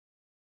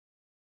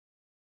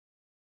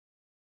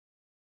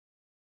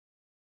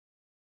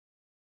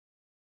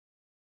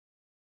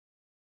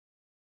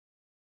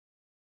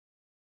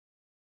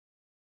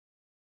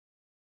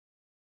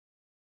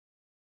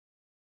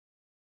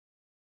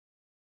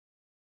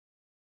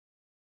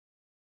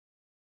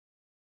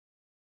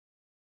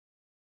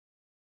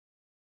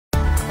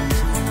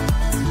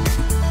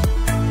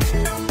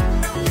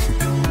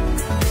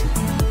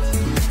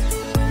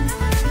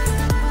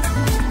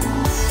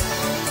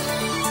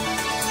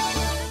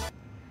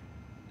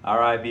All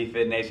right,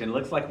 BFit Nation.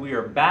 Looks like we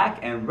are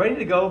back and ready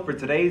to go for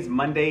today's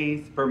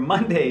Monday's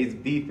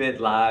BFit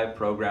Live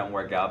program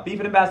workout.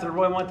 BFit Ambassador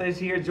Roy is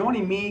here,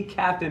 joining me,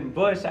 Captain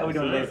Bush. How we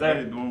doing today,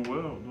 sir? Hey, doing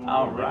well.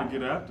 Right. Ready to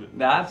get after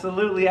it.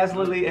 Absolutely.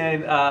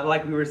 And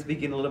like we were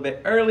speaking a little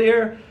bit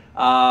earlier,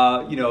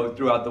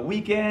 throughout the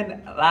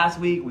weekend, last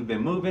week, we've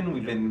been moving,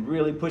 we've been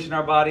really pushing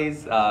our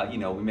bodies. We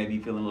may be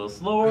feeling a little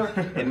slower,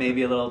 it may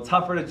be a little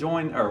tougher to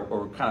join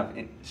or kind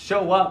of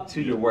show up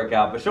to your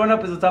workout, but showing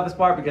up is the toughest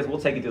part because we'll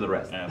take you through the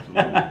rest.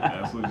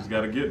 Absolutely, just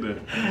got to get there.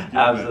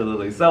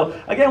 Absolutely. So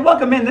again,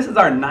 welcome in. This is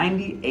our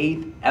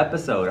 98th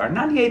episode,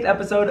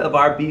 of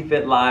our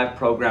BFit Live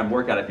program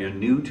workout. If you're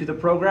new to the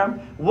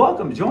program,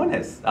 welcome, join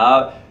us.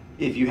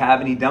 If you have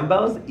any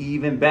dumbbells,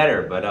 even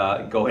better,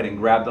 but go ahead and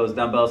grab those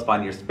dumbbells,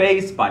 find your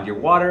space, find your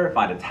water,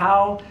 find a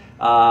towel.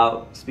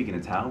 Speaking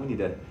of towel, we need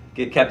to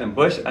get Captain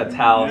Bush a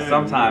towel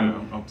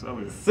sometime I'm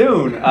telling you.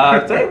 soon.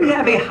 Today we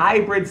have a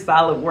hybrid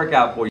style of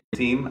workout for your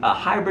team, a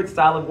hybrid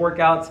style of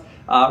workouts,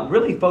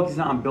 really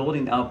focusing on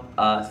building up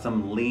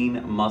some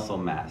lean muscle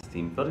mass,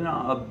 team.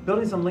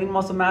 Building some lean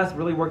muscle mass,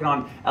 really working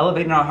on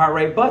elevating our heart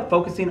rate, but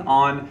focusing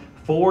on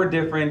four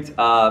different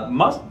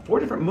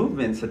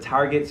movements to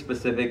target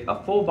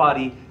a full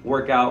body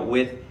workout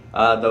with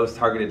those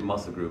targeted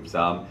muscle groups.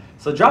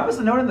 So drop us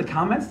a note in the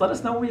comments. Let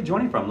us know where you're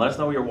joining from. Let us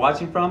know where you're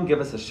watching from.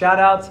 Give us a shout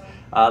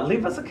out.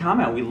 Leave us a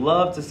comment. We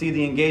love to see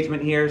the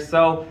engagement here.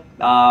 So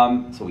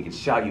we can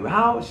shout you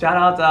out.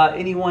 Shout out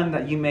anyone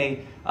that you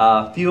may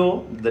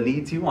feel the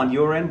need to on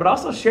your end, but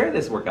also share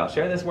this workout.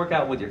 Share this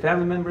workout with your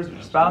family members, with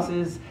your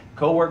spouses,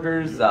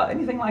 co-workers,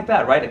 anything like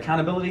that, right?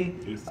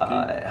 Accountability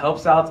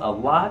helps out a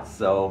lot.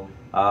 So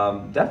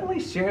definitely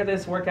share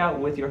this workout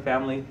with your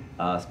family,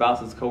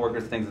 spouses,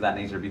 co-workers, things of that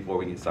nature before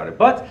we get started.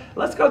 But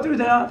let's go through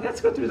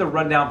the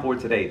rundown for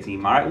today,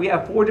 team. All right, we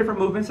have 4 different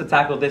movements to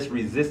tackle this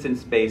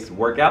resistance-based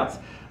workouts.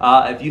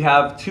 If you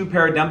have 2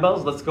 pair of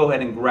dumbbells, let's go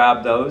ahead and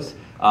grab those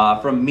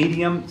from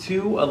medium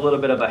to a little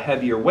bit of a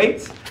heavier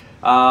weight.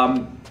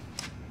 4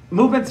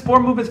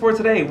 movements for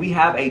today. We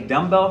have a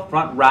dumbbell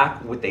front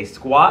rack with a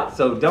squat.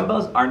 So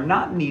dumbbells are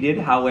not needed,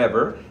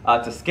 however,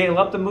 to scale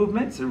up the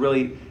movement, to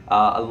really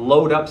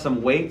load up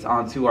some weight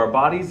onto our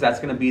bodies. That's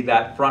going to be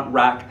that front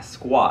rack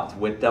squat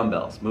with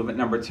dumbbells. Movement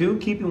number 2,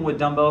 keeping with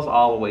dumbbells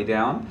all the way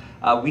down,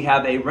 we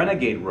have a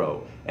Renegade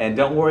Row. And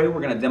don't worry,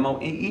 we're going to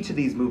demo each of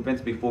these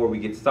movements before we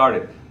get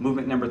started.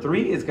 Movement number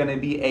 3 is going to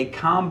be a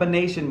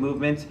combination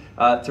movement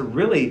to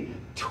really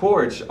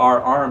torch our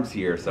arms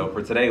here. So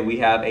for today, we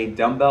have a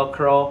dumbbell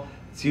curl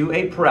to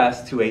a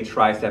press to a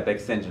tricep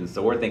extension.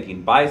 So we're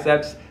thinking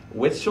biceps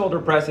with shoulder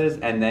presses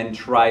and then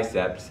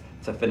triceps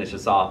to finish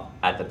us off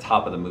at the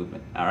top of the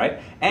movement. All right.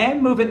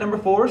 And movement number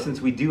 4,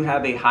 since we do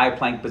have a high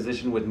plank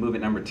position with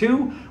movement number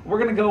 2, we're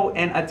going to go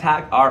and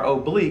attack our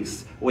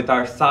obliques with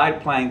our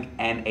side plank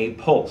and a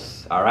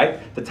pulse. All right.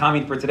 The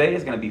timing for today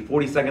is going to be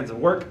 40 seconds of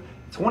work,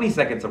 20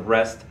 seconds of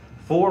rest,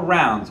 4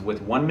 rounds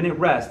with 1 minute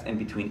rest in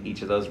between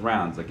each of those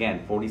rounds.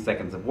 Again, 40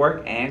 seconds of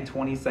work and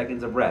 20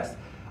 seconds of rest.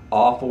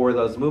 All 4 of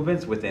those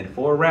movements within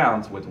 4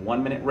 rounds with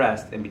 1 minute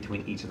rest in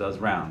between each of those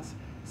rounds.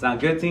 Sound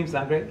good, team?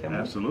 Sound great?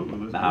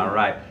 Absolutely. All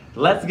right.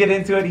 Let's get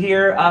into it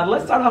here.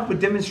 Let's start off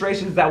with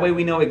demonstrations. That way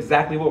we know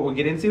exactly what we'll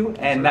get into,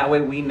 and that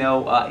way we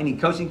know any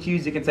coaching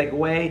cues you can take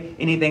away,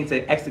 anything to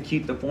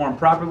execute the form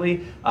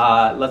properly.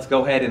 Let's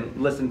go ahead and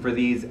listen for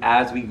these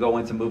as we go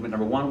into movement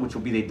number 1, which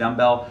will be the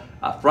dumbbell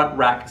front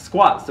rack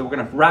squat. So we're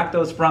going to rack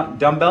those front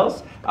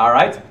dumbbells. All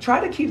right. Try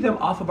to keep them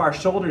off of our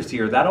shoulders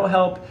here. That'll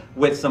help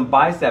with some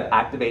bicep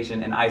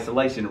activation and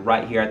isolation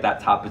right here at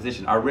that top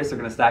position. Our wrists are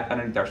going to stack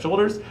underneath our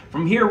shoulders.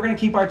 From here, we're going to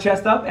keep our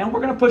chest up and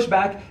we're going to push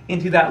back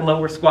into that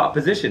lower squat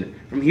position.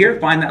 From here,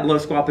 find that low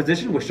squat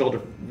position with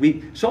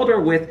shoulder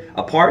width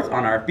apart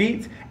on our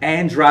feet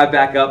and drive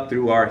back up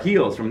through our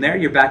heels. From there,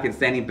 you're back in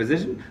standing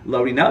position,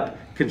 loading up,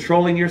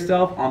 controlling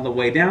yourself on the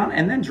way down,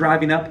 and then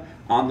driving up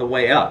on the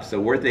way up. So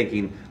we're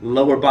thinking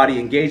lower body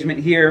engagement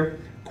here,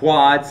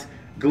 quads,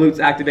 glutes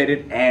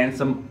activated, and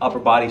some upper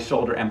body,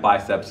 shoulder, and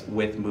biceps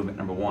with movement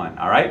number 1.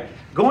 All right.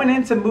 Going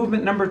into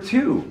movement number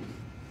 2,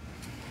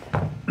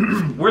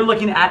 we're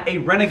looking at a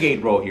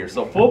Renegade Row here.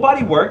 So full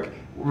body work.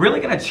 We're really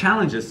going to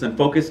challenge us and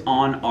focus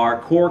on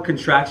our core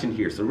contraction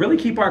here. So really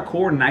keep our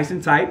core nice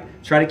and tight.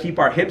 Try to keep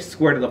our hips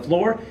square to the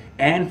floor.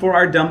 And for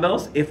our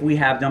dumbbells, if we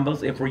have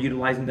dumbbells, if we're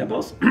utilizing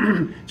dumbbells,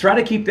 try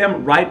to keep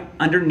them right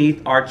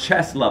underneath our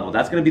chest level.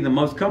 That's going to be the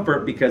most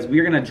comfort because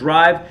we're going to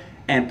drive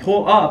and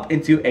pull up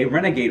into a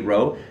Renegade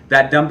Row.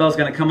 That dumbbell is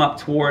going to come up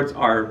towards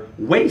our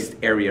waist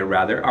area,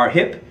 rather, our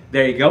hip.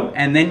 There you go.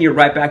 And then you're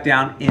right back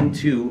down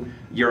into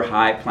your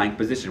high plank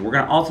position. We're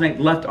going to alternate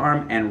left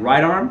arm and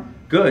right arm.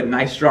 Good,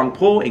 nice strong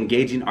pull,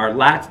 engaging our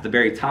lats at the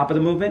very top of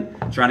the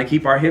movement, trying to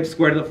keep our hips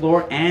square to the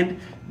floor and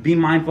be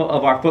mindful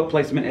of our foot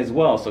placement as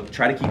well. So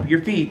try to keep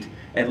your feet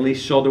at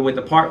least shoulder width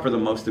apart for the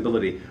most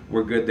stability.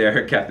 We're good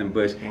there, Captain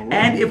Bush.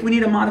 And if we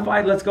need a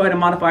modified, let's go ahead and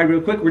modify real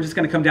quick. We're just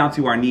gonna come down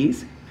to our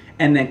knees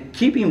and then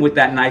keeping with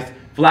that nice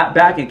flat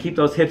back and keep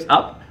those hips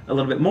up. A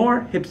little bit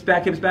more, hips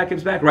back, hips back,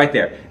 hips back, right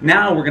there.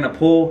 Now we're gonna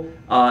pull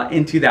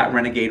into that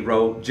Renegade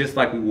Row just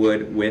like we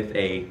would with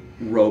a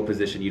row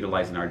position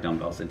utilizing our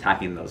dumbbells and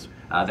attacking those,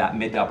 that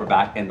mid to upper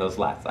back and those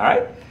lats, all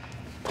right?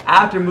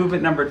 After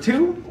movement number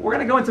 2, we're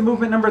gonna go into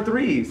movement number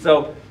 3.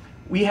 So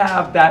we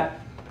have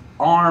that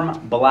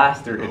arm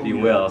blaster, if you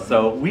will.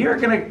 So we are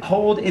gonna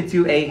hold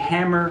into a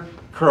hammer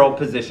curl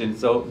position.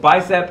 So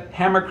bicep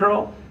hammer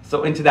curl,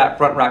 so into that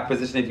front rack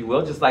position, if you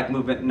will, just like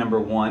movement number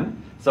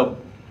 1. So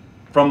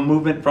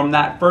from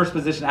that first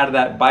position out of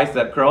that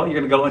bicep curl, you're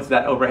gonna go into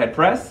that overhead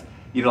press,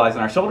 utilizing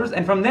our shoulders,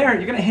 and from there,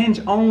 you're gonna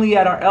hinge only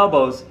at our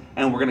elbows,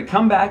 and we're gonna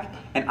come back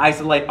and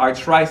isolate our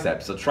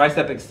triceps. So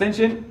tricep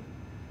extension,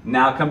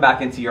 now come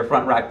back into your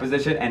front rack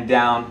position and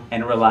down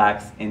and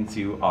relax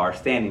into our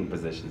standing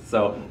position.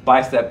 So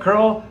bicep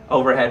curl,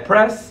 overhead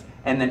press,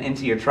 and then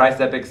into your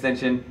tricep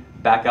extension,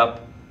 back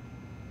up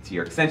to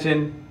your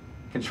extension,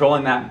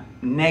 controlling that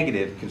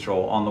negative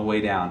control on the way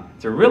down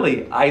to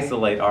really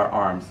isolate our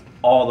arms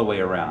all the way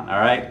around, all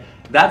right?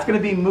 That's gonna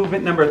be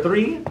movement number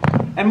 3.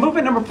 And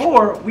movement number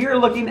 4, we are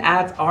looking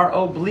at our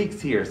obliques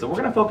here. So we're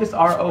gonna focus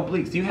our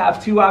obliques. You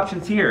have 2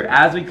 options here.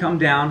 As we come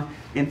down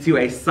into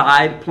a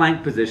side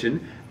plank position,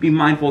 be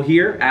mindful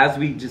here, as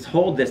we just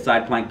hold this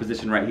side plank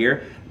position right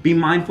here, be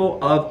mindful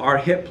of our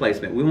hip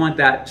placement. We want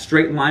that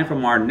straight line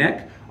from our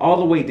neck all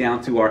the way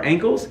down to our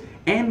ankles,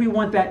 and we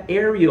want that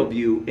aerial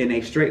view in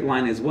a straight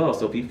line as well.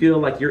 So if you feel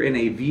like you're in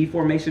a V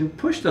formation,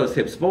 push those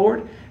hips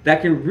forward.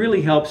 That can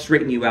really help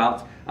straighten you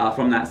out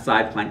from that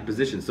side plank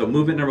position. So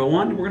movement number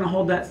 1, we're gonna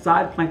hold that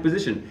side plank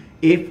position.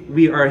 If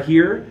we are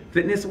here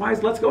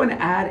fitness-wise, let's go and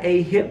add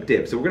a hip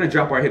dip. So we're gonna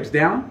drop our hips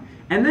down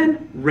and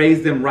then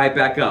raise them right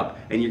back up.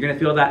 And you're gonna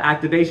feel that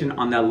activation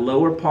on that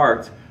lower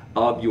part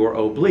of your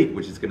oblique,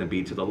 which is gonna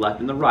be to the left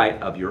and the right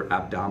of your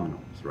abdominals,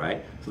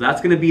 right? So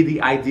that's gonna be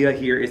the idea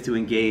here, is to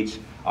engage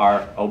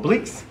our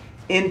obliques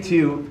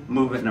into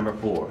movement number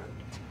 4.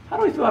 How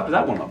do we feel after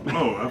that one?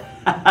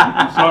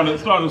 I'm starting to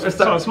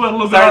sweat a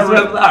little bit. All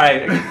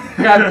right,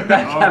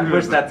 gotta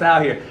push that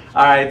towel here.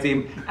 All right,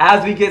 team.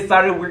 As we get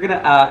started, we're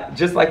gonna,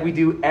 just like we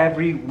do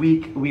every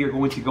week, we are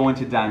going to go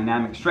into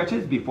dynamic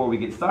stretches before we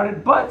get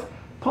started. But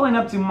pulling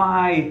up to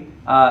my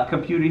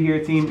computer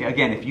here, team,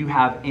 again, if you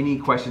have any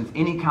questions,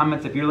 any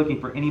comments, if you're looking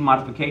for any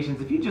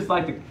modifications, if you just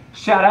like to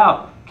shout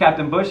out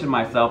Captain Bush and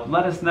myself,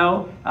 let us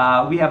know.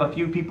 We have a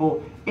few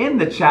people in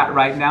the chat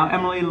right now.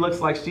 Emily looks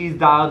like she's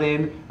dialed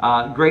in.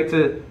 Great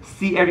to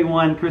see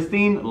everyone.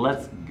 Christine,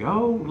 let's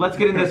go. Let's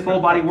get in this full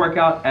body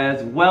workout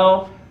as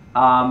well.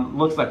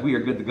 Looks like we are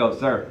good to go,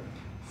 sir.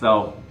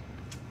 So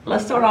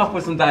let's start off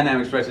with some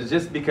dynamic stretches,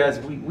 just because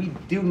we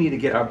do need to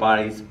get our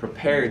bodies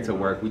prepared to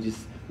work.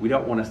 We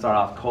don't want to start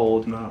off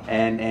cold, no.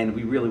 and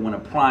we really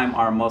want to prime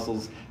our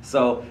muscles.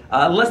 So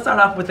let's start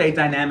off with a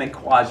dynamic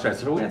quad stretch.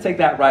 So we're going to take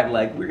that right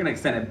leg, we're going to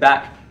extend it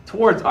back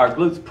towards our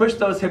glutes, push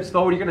those hips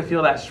forward. You're going to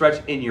feel that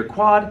stretch in your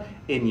quad,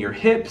 in your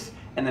hips,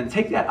 and then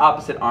take that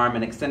opposite arm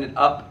and extend it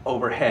up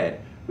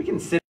overhead. We can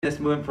sit in this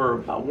movement for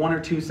about 1 or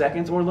 2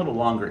 seconds, or a little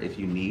longer if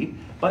you need,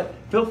 but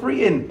feel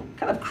free and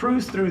kind of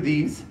cruise through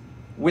these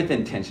with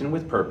intention,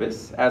 with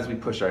purpose, as we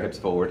push our hips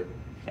forward.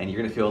 And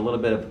you're gonna feel a little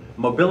bit of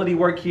mobility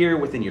work here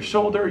within your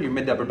shoulder, your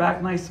mid to upper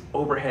back, nice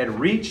overhead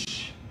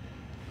reach.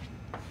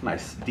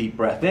 Nice deep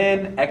breath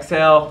in,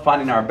 exhale,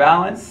 finding our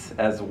balance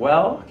as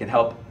well. Can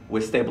help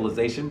with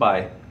stabilization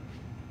by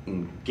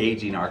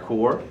engaging our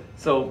core.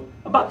 So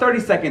about 30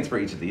 seconds for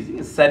each of these. You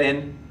can set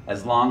in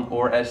as long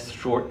or as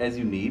short as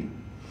you need.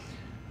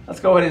 Let's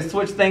go ahead and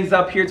switch things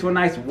up here to a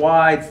nice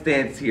wide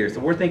stance here. So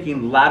we're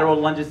thinking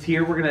lateral lunges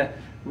here. We're gonna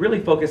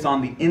really focus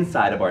on the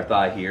inside of our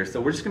thigh here.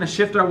 So we're just gonna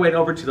shift our weight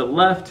over to the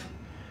left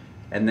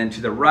and then to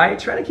the right.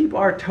 Try to keep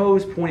our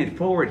toes pointed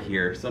forward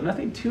here. So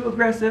nothing too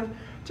aggressive,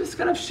 just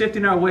kind of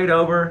shifting our weight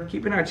over,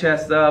 keeping our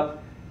chest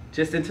up,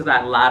 just into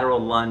that lateral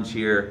lunge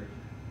here.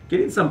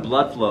 Getting some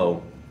blood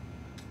flow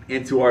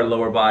into our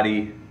lower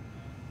body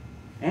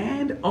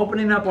and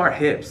opening up our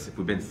hips. If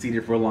we've been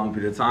seated for a long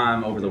period of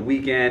time over the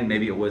weekend,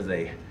 maybe it was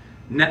a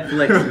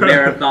Netflix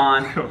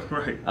marathon.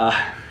 Right.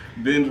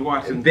 Binge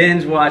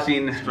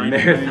watching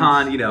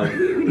marathon, you know,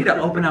 we need to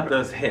open up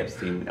those hips,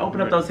 team.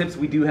 Open up those hips.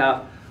 We do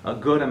have a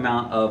good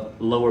amount of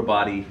lower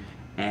body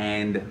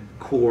and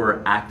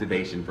core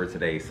activation for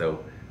today.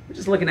 So we're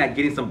just looking at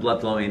getting some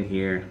blood flow in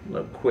here.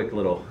 A quick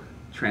little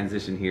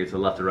transition here to the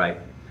left to right.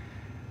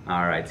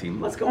 All right,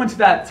 team. Let's go into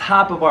that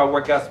top of our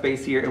workout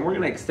space here, and we're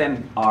going to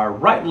extend our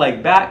right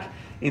leg back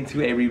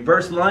into a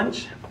reverse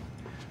lunge.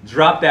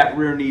 Drop that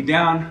rear knee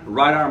down.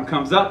 Right arm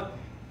comes up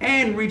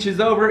and reaches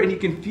over, and you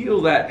can feel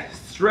that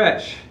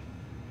stretch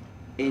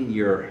in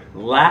your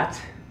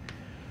lat,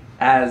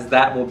 as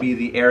that will be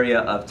the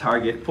area of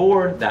target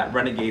for that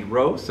Renegade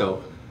Row.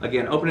 So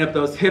again, opening up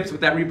those hips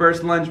with that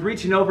reverse lunge,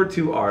 reaching over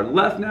to our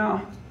left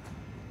now,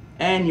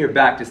 and you're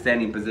back to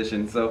standing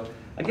position. So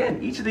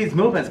again, each of these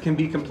movements can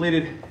be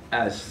completed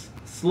as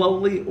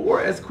slowly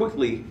or as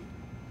quickly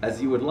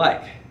as you would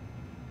like.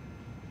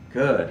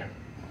 Good.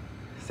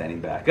 Standing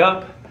back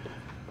up,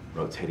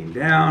 rotating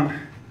down.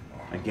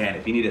 Again,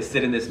 if you need to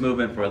sit in this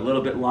movement for a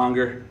little bit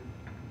longer,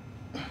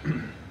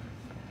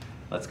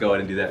 Let's go ahead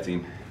and do that,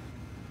 team.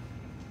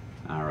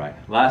 All right,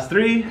 last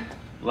 3,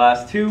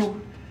 last 2,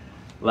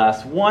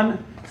 last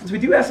 1. Since we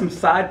do have some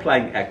side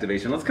plank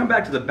activation, let's come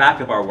back to the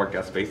back of our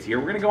workout space here.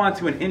 We're gonna go on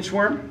to an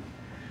inchworm,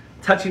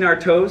 touching our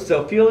toes.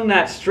 So feeling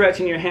that stretch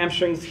in your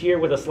hamstrings here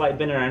with a slight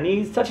bend in our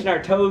knees, touching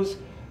our toes,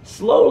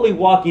 slowly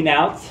walking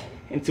out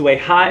into a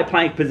high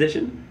plank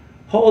position.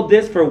 Hold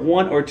this for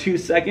 1 or 2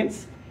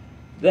 seconds,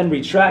 then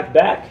retract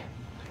back,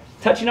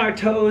 touching our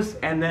toes,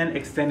 and then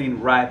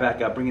extending right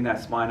back up, bringing that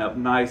spine up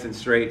nice and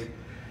straight.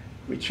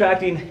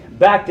 Retracting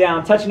back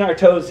down, touching our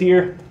toes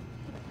here,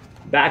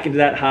 back into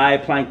that high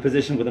plank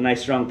position with a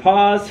nice strong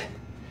pause.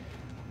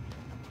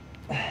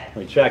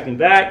 Retracting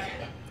back.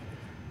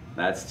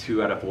 That's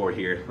 2 out of 4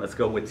 here. Let's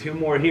go with 2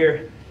 more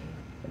here.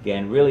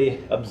 Again,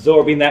 really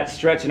absorbing that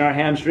stretch in our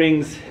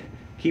hamstrings,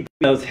 keeping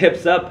those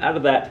hips up out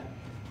of that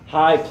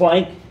high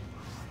plank.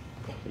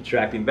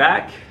 Retracting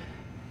back,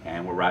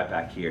 and we're right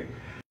back here.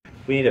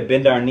 We need to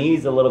bend our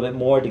knees a little bit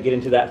more to get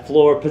into that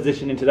floor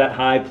position, into that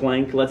high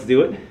plank. Let's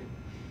do it.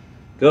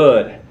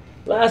 Good.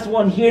 Last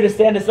one here to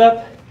stand us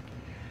up.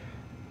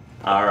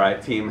 All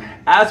right, team.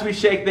 As we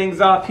shake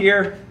things off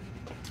here,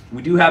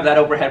 we do have that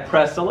overhead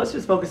press, so let's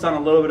just focus on a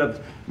little bit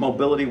of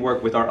mobility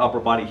work with our upper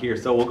body here.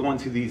 So we'll go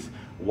into these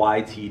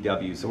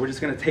YTWs. So we're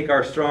just gonna take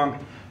our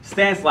strong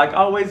stance like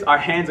always. Our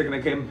hands are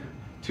gonna come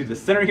to the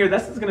center here.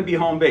 This is gonna be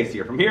home base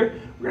here. From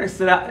here, we're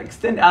gonna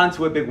extend out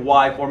into a big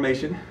Y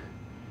formation.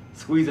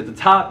 Squeeze at the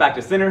top, back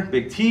to center,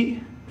 big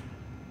T.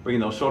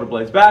 Bringing those shoulder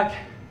blades back,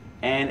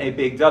 and a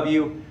big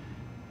W.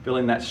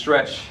 Feeling that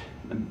stretch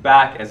in the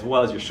back as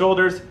well as your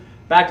shoulders.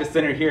 Back to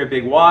center here,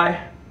 big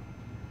Y.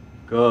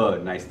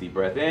 Good, nice deep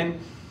breath in.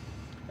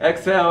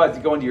 Exhale as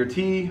you go into your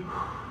T.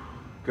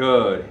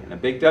 Good, and a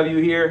big W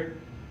here.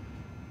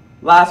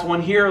 Last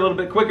one here, a little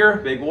bit quicker.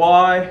 Big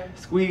Y,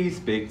 squeeze,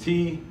 big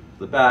T,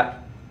 flip back,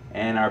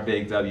 and our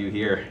big W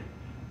here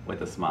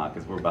with a smile,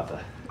 because we're about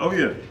to. Oh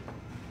yeah,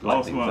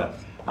 all smiles.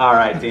 All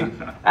right,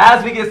 team.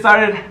 As we get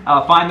started,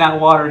 find that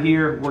water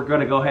here. We're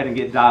going to go ahead and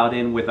get dialed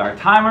in with our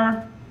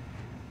timer.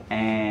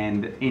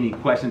 And any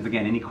questions,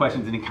 again, any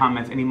questions, any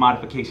comments, any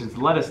modifications,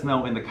 let us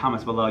know in the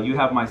comments below. You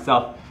have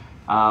myself,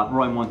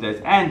 Roy Montes,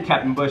 and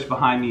Captain Bush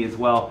behind me as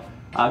well.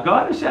 Go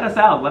ahead and shout us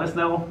out. Let us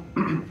know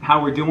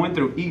how we're doing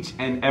through each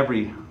and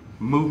every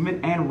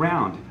movement and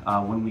round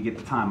when we get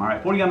the time. All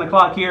right, 40 on the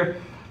clock here.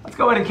 Let's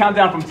go ahead and count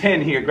down from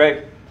 10 here,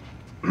 Greg.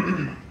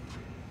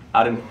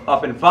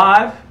 Up in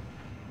 5,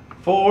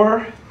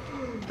 4,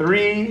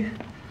 3,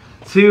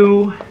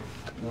 2,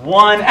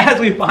 1. As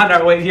we find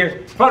our way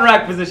here, front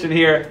rack position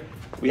here,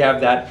 we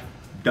have that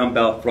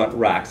dumbbell front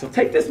rack. So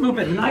take this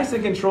movement nice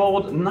and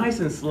controlled,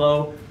 nice and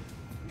slow.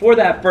 For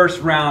that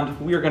first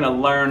round, we are going to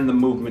learn the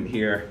movement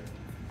here.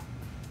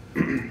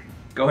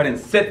 Go ahead and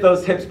sit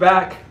those hips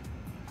back.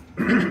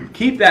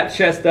 Keep that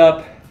chest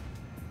up.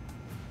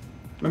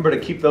 Remember to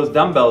keep those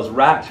dumbbells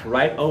racked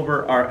right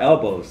over our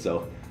elbows.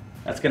 So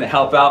that's going to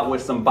help out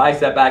with some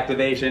bicep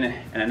activation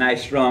and a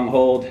nice strong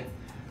hold.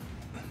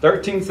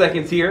 13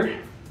 seconds here.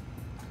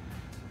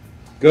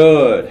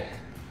 Good.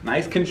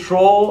 Nice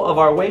control of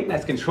our weight,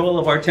 nice control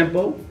of our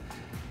tempo.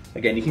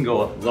 Again, you can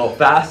go a little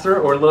faster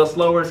or a little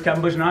slower. It's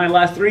Captain Bush and I.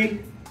 Last 3,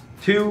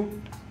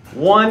 2,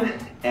 1,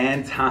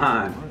 and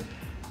time.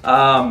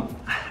 I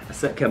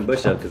set Captain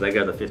Bush up because I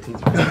got the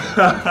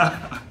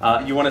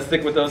 15s. You want to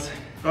stick with those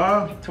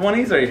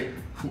 20s or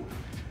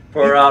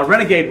for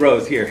Renegade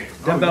Rows here?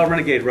 Dumbbell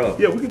Renegade Row.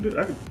 Yeah, we can do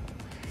it.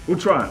 We'll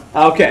try.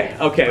 Okay.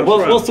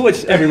 We'll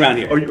switch every round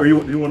here. Or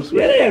you want to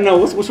switch? Yeah, no,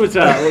 we'll switch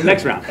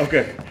next round.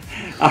 Okay.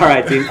 All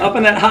right, team. Up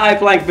in that high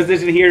plank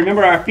position here.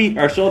 Remember, our feet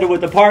are shoulder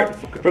width apart.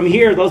 From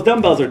here, those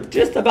dumbbells are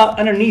just about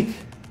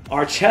underneath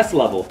our chest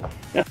level.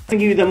 That's going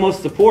to give you the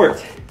most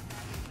support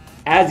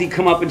as you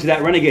come up into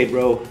that Renegade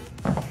Row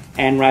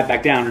and right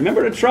back down.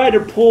 Remember to try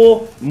to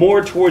pull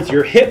more towards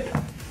your hip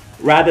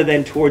rather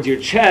than towards your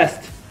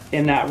chest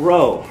in that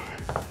row.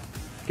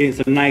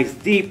 Getting some nice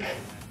deep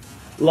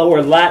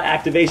lower lat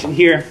activation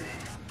here.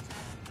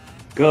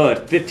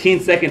 Good.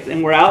 15 seconds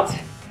and we're out.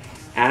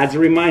 As a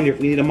reminder, if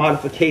we need a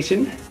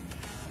modification,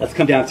 let's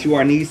come down to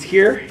our knees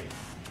here.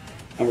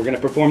 And we're going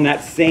to perform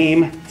that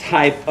same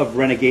type of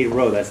Renegade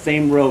Row, that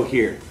same row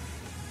here.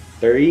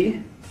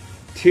 3,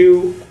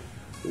 2,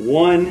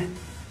 1,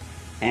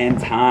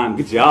 and time.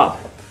 Good job.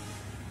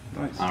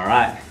 Nice. All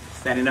right.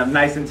 Standing up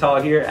nice and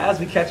tall here as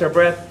we catch our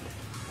breath.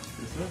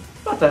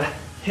 About to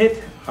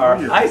hit or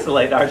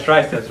isolate our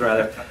triceps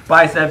rather,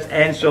 biceps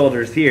and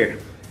shoulders here.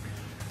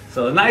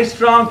 So a nice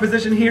strong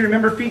position here.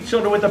 Remember, feet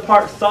shoulder width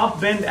apart,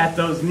 soft bend at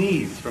those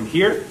knees. From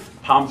here,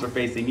 palms are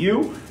facing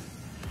you.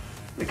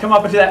 We come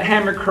up into that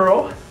hammer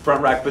curl,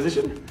 front rack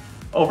position,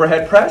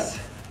 overhead press.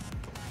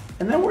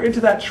 And then we're into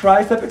that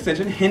tricep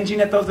extension, hinging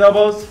at those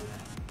elbows,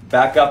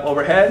 back up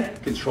overhead,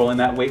 controlling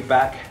that weight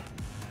back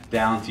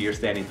down to your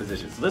standing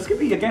position. So this could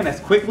be, again, as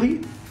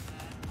quickly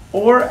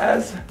or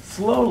as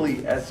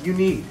slowly as you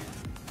need.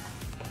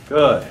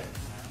 Good.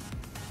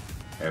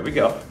 There we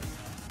go.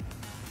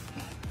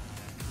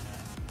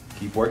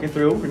 Keep working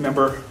through.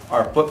 Remember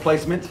our foot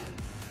placement.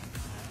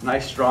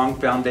 Nice strong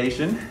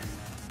foundation.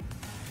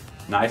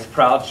 Nice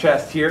proud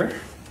chest here.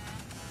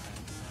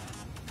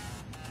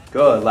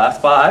 Good,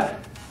 last 5.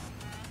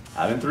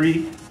 Out in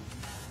 3,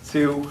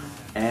 2,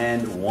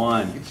 and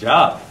 1. Good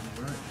job.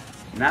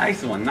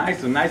 Nice one,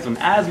 nice one, nice one.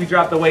 As we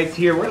drop the weights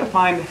here, we're gonna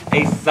find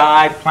a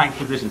side plank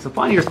position. So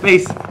find your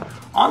space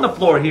on the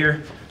floor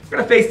here. We're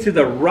gonna face to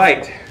the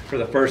right for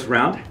the first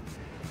round.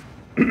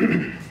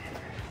 Here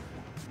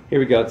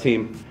we go,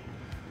 team.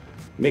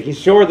 Making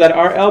sure that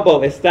our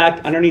elbow is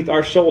stacked underneath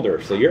our shoulder.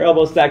 So your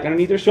elbow is stacked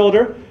underneath your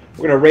shoulder.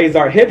 We're gonna raise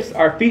our hips,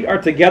 our feet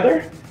are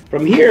together.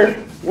 From here,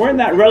 we're in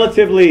that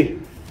relatively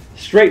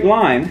straight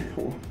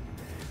line.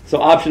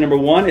 So option number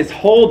 1 is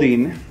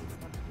holding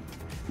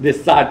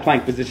this side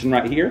plank position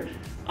right here.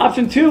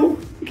 Option 2,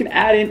 you can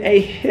add in a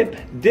hip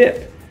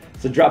dip.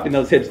 So dropping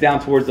those hips down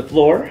towards the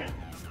floor.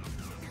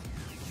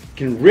 You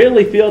can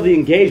really feel the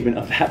engagement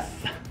of that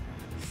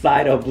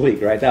side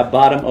oblique, right? That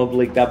bottom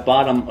oblique, that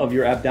bottom of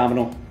your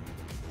abdominal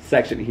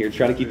section here.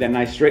 Try to keep that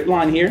nice straight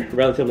line here,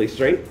 relatively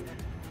straight.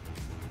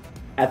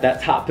 At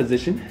that top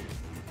position.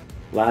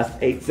 Last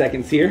 8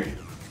 seconds here.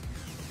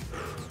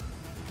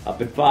 Up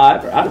in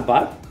 5, or out of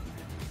 5.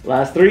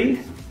 Last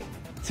 3,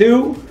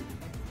 2,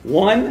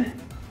 1,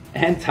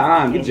 and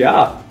time. Good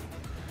job.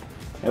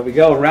 There we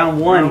go, round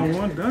 1. Round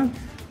 1 done.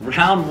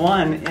 Round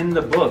 1 in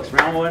the books.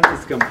 Round 1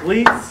 is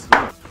complete.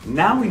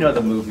 Now we know the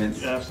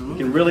movements. Yeah, absolutely.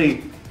 You can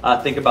really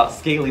think about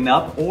scaling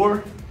up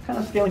or kind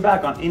of scaling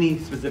back on any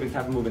specific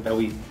type of movement that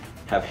we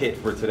have hit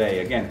for today.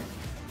 Again,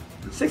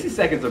 60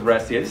 seconds of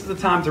rest here. This is the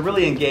time to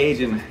really engage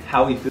in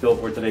how we feel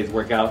for today's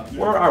workout.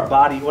 What our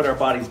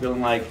body's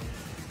feeling like,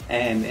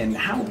 and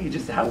how we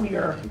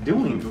are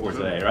doing for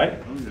today,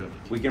 right?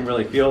 We can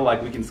really feel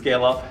like we can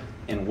scale up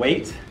in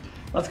weight.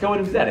 Let's go ahead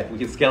and do that. If we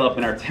can scale up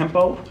in our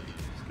tempo,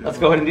 let's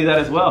go ahead and do that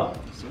as well.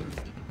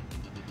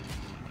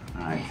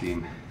 All right,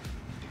 team.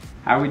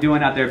 How are we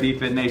doing out there,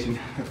 B-Fit Nation?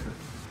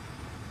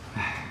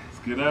 Let's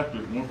get after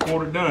it.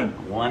 1/4 done.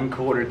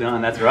 1/4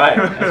 done. That's right.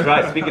 That's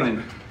right. Speaking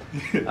in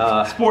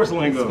sports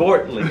lingo.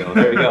 Sport lingo.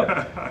 There we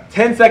go.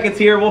 10 seconds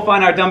here. We'll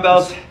find our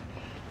dumbbells.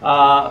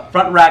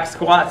 Front rack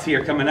squats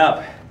here coming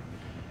up.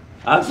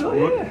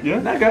 Absolutely. Yeah.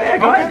 No, go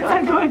ahead.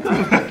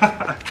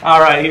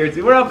 All right, here.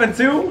 We're up in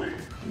 2.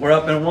 We're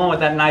up in 1 with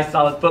that nice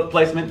solid foot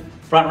placement.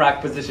 Front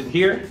rack position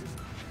here.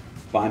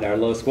 Find our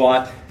low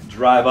squat.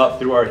 Drive up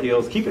through our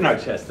heels, keeping our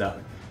chest up.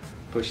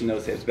 Pushing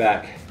those hips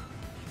back.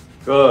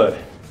 Good.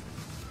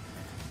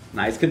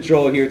 Nice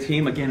control here,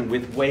 team. Again,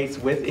 with weights,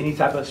 with any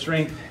type of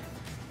strength.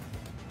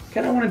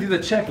 Kind of want to do the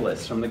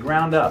checklist from the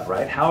ground up,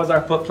 right? How is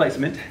our foot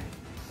placement?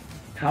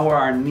 How are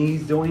our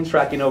knees doing,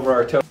 tracking over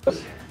our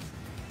toes?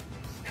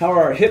 How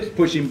are our hips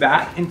pushing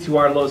back into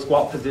our low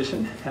squat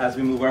position as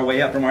we move our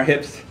way up from our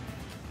hips?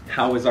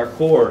 How is our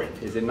core?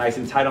 Is it nice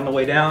and tight on the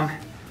way down?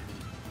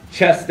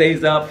 Chest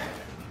stays up.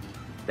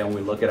 Then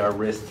we look at our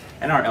wrist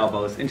and our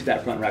elbows into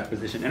that front rack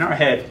position, and our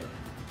head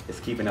is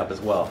keeping up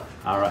as well.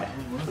 All right,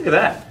 look at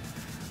that.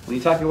 When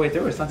you talk your way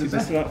through, it's not too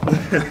bad.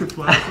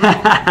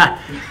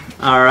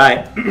 All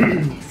right,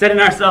 setting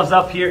ourselves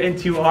up here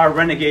into our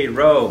Renegade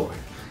Row.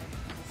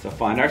 So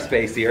find our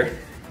space here.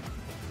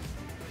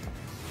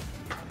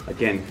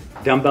 Again,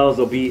 dumbbells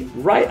will be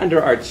right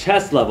under our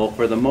chest level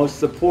for the most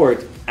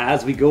support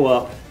as we go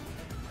up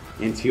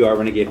into our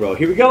Renegade Row.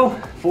 Here we go,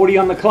 40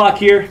 on the clock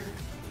here.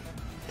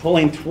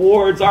 Pulling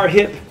towards our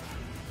hip,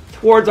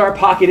 towards our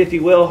pocket, if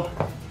you will.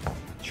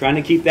 Trying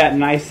to keep that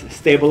nice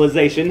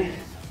stabilization.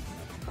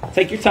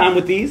 Take your time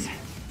with these.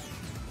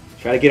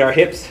 Try to get our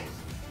hips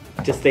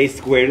to stay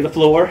square to the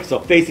floor, so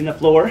facing the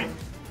floor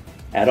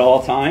at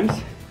all times.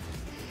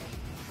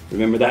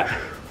 Remember that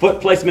foot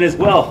placement as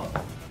well.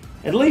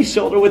 At least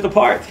shoulder width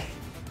apart.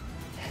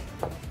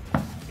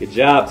 Good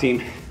job,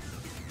 team.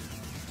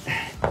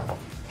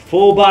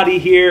 Full body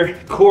here,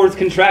 core's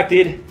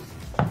contracted,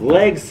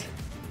 legs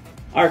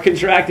are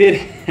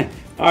contracted,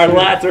 our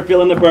lats are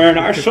feeling the burn,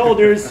 our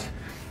shoulders,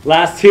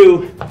 last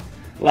 2,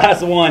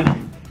 last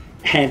 1,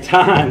 and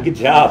time. Good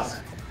job.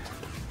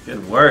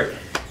 Good work.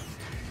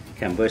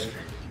 Ken Bush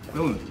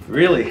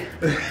really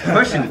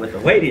pushing with the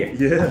weight here.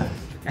 Yeah.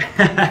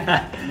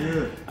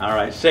 All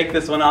right, shake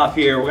this one off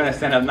here. We're gonna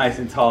stand up nice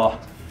and tall.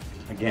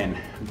 Again,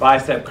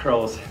 bicep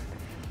curls,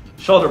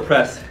 shoulder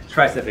press,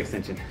 tricep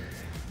extension.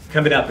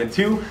 Coming up in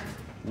 2,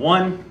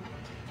 1.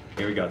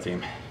 Here we go,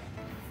 team.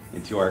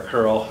 Into our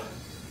curl.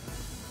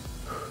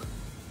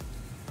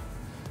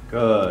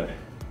 Good.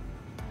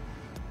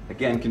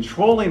 Again,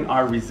 controlling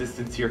our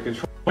resistance here,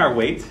 controlling our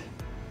weight.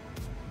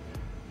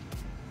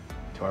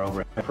 To our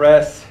overhead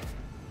press.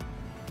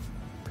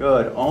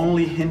 Good,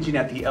 only hinging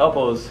at the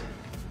elbows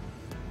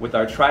with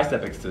our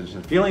tricep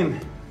extension. Feeling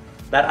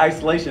that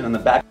isolation on the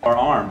back of our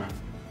arm.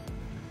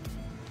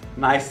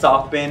 Nice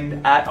soft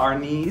bend at our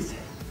knees.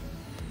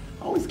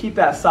 Always keep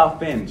that soft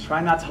bend.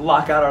 Try not to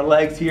lock out our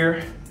legs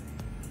here.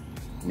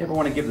 You never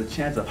want to give the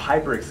chance of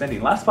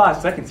hyperextending. Last 5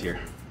 seconds here.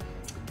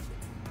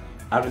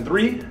 Out in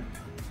 3,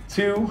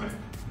 2,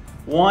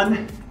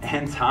 1,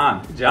 and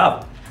time. Good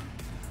job.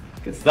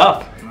 Good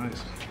stuff.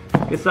 Nice.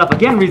 Good stuff.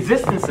 Again,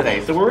 resistance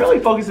today. So we're really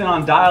focusing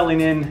on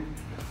dialing in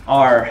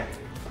our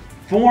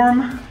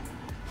form,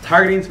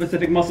 targeting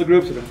specific muscle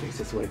groups. We're gonna face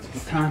this way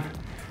this time.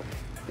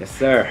 Yes,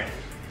 sir.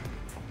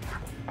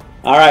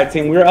 All right,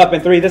 team, we're up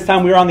in 3. This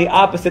time we're on the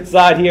opposite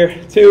side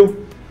here.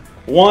 2,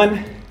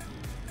 1.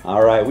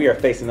 All right, we are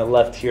facing the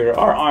left here.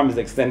 Our arm is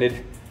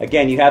extended.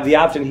 Again, you have the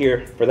option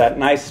here for that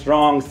nice,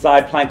 strong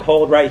side plank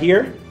hold right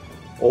here,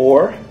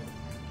 or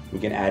we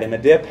can add in a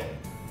dip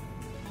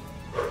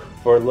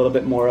for a little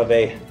bit more of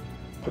a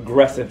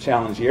progressive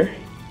challenge here.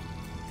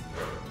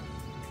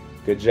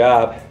 Good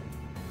job.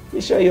 Let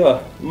me show you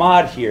a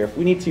mod here. If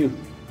we need to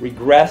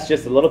regress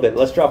just a little bit,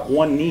 let's drop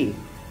one knee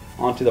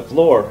onto the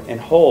floor and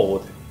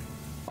hold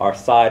our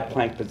side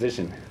plank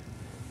position.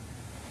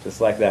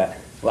 Just like that.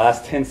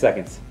 Last 10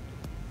 seconds.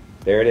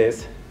 There it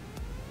is.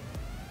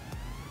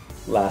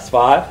 Last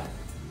 5.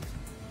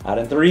 Out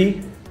in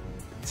 3,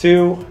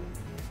 2,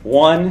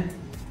 1.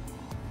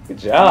 Good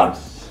job.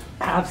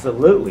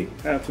 Absolutely.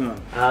 Halftime.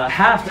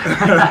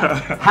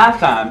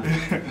 Halftime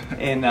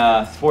in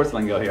sports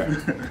lingo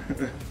here.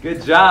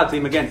 Good job,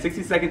 team. Again,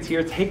 60 seconds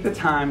here. Take the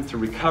time to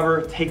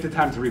recover. Take the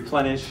time to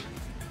replenish.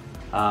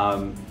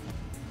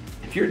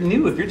 If you're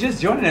new, if you're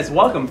just joining us,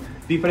 welcome.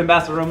 Bicep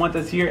Ambassador Roy with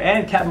us here,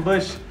 and Captain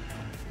Bush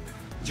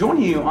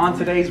joining you on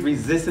today's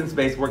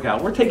resistance-based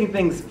workout. We're taking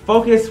things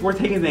focused. We're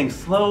taking things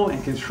slow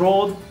and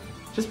controlled.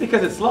 Just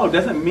because it's slow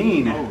doesn't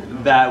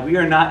mean that we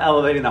are not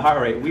elevating the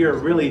heart rate. We are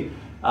really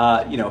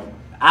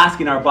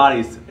asking our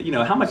bodies,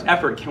 how much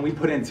effort can we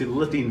put into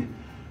lifting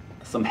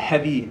some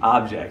heavy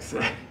objects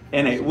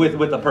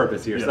with a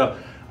purpose here. Yeah. So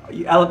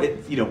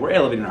we're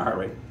elevating our heart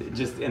rate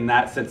just in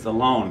that sense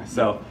alone.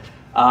 So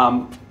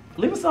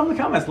leave us in the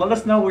comments. Let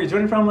us know where you're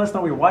joining from. Let us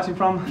know where you're watching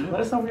from. Yeah.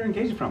 Let us know where you're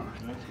engaging from.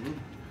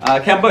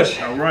 Cam Bush.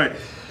 All right.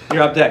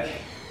 You're up deck.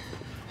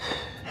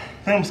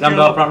 I'm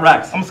Dumbbell front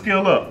racks. I'm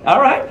scaled up.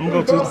 All right. I'm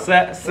going to go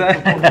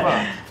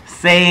to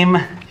same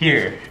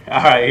here.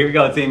 All right, here we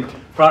go, team.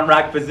 Front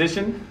rack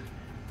position.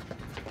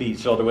 Feet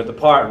shoulder width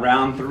apart.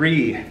 Round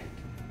 3.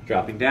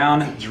 Dropping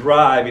down,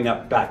 driving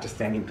up back to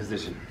standing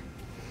position.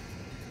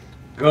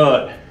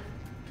 Good.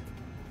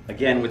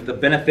 Again, with the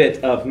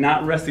benefit of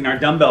not resting our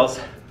dumbbells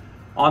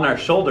on our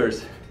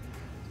shoulders,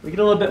 we get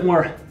a little bit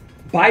more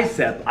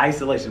bicep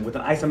isolation with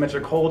an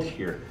isometric hold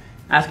here.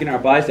 Asking our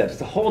biceps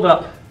to hold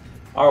up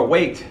our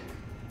weight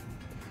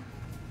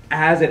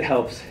as it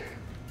helps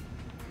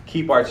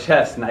keep our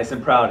chest nice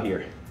and proud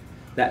here.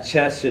 That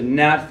chest should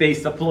not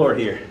face the floor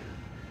here.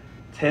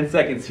 10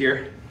 seconds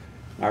here.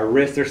 Our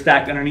wrists are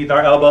stacked underneath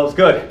our elbows.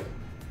 Good.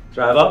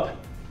 Drive up.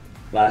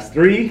 Last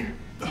 3,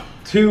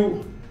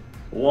 2,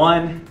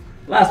 1.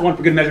 Last one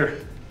for good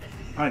measure.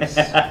 Nice.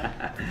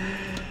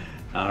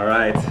 All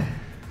right.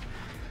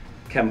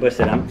 Kevin Bush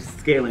said, I'm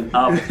scaling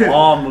up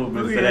all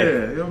movements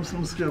today. Yeah,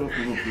 I'm scaling up a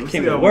little bit.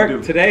 Came to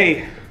work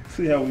today.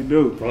 See how we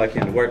do. Well, I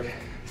came to work.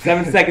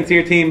 7 seconds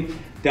here, team.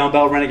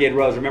 Dumbbell Renegade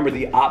Rows. Remember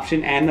the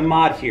option and the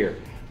mod here.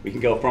 We can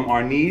go from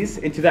our knees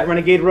into that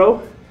Renegade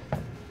Row,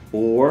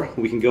 or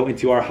we can go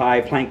into our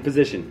high plank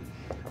position.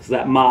 So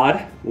that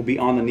mod will be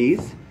on the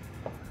knees,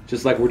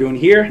 just like we're doing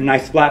here.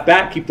 Nice flat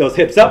back, keep those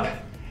hips up.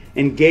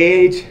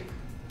 Engage,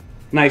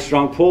 nice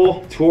strong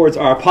pull towards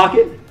our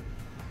pocket,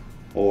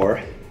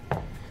 or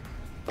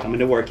coming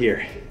to work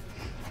here.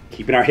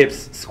 Keeping our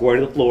hips square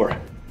to the floor.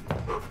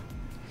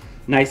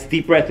 Nice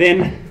deep breath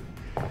in.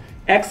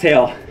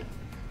 Exhale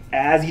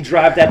as you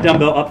drive that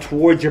dumbbell up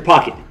towards your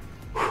pocket.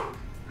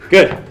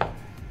 Good.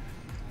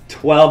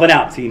 12 and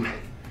out, team.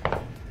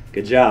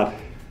 Good job.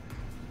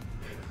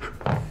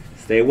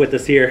 Stay with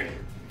us here.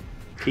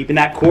 Keeping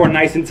that core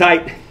nice and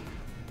tight.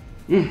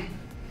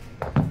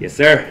 Yes,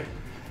 sir.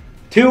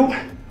 2,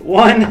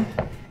 1,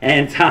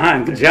 and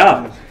time. Good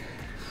job.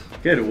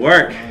 Good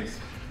work.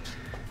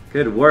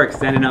 Good work.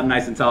 Standing up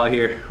nice and tall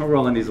here. We're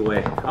rolling these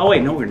away. Oh,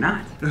 wait, no, we're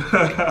not.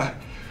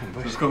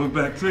 Just coming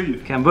back to you.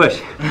 Cam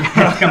Bush.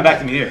 Come back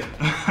to me here.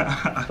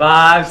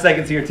 5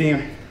 seconds here,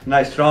 team.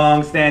 Nice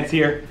strong stance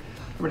here.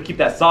 We're going to keep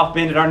that soft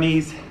bend at our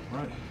knees.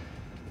 Right.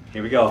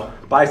 Here we go.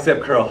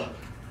 Bicep curl.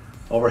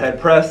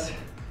 Overhead press.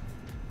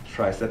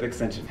 Tricep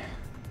extension.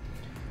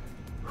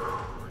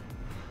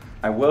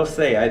 I will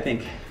say, I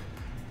think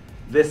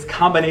this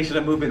combination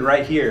of movement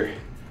right here,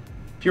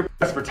 if you're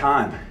pressed for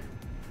time,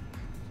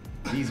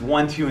 these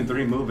 1, 2, and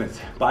 3 movements,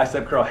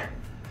 bicep curl,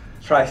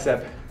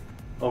 tricep,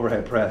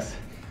 overhead press,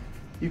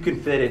 you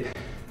can fit it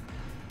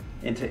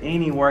into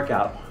any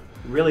workout,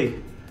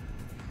 really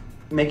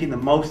making the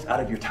most out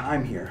of your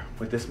time here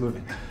with this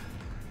movement.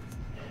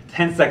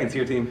 10 seconds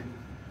here, team.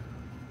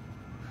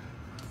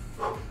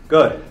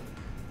 Good.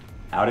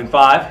 Out in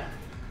 5.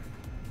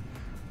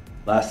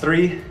 Last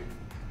 3,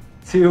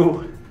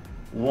 2,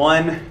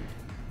 1.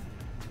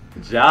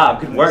 Good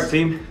job. Good work,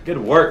 team. Good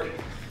work.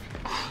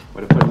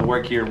 Way to put in the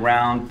work here.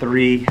 Round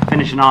 3.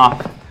 Finishing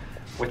off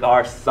with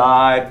our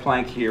side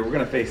plank here. We're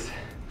going to face,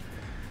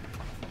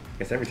 I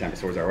guess every time the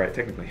swords are right,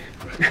 technically.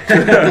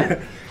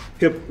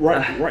 Hip,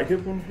 right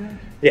hip on the ground?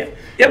 Yeah.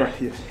 Yep.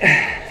 Right,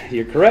 yeah.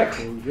 You're correct.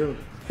 There we go.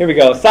 Here we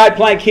go. Side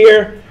plank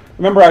here.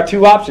 Remember our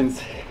 2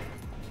 options.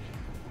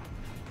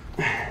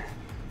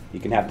 You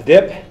can have the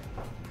dip.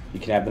 You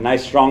can have the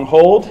nice strong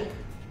hold.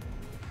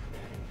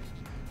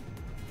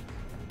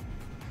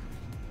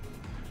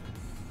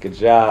 Good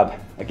job.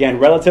 Again,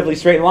 relatively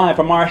straight line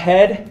from our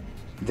head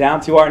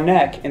down to our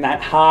neck in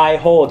that high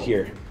hold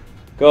here.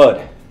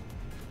 Good.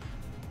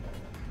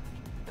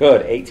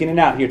 Good. 18 and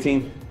out here,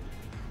 team.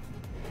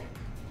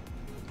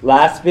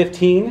 Last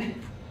 15.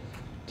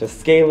 To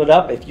scale it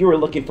up, if you were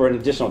looking for an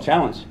additional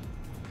challenge,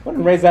 go ahead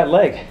and raise that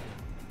leg.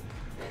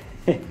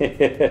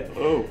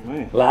 Oh,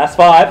 man. Last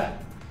 5.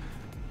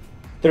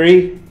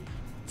 3,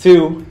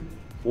 2,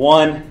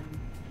 1.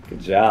 Good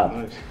job.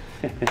 Nice.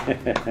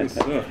 Yes,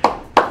 sir.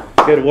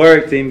 Good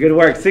work, team. Good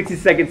work. 60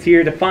 seconds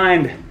here to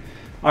find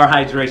our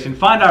hydration,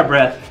 find our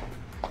breath.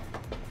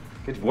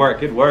 Good work.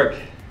 Good work.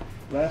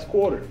 Last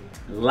quarter.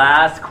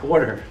 Last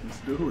quarter. Let's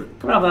do it.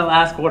 Coming up that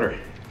last quarter.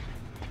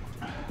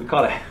 We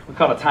called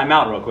a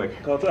timeout real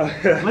quick.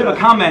 Leave Leave a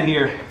comment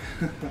here.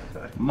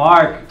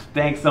 Mark,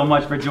 thanks so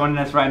much for joining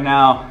us right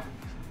now.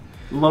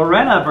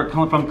 Lorena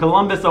from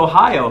Columbus,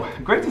 Ohio.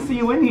 Great to see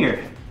you in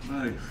here.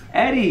 Nice.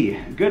 Eddie,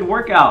 good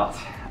workout.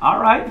 All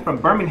right, from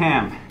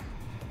Birmingham.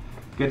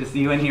 Good to see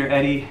you in here,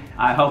 Eddie.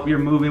 I hope you're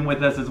moving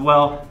with us as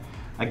well.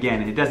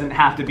 Again, it doesn't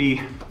have to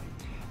be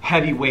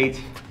heavy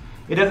weight.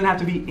 It doesn't have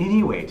to be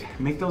any weight.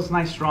 Make those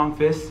nice strong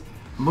fists,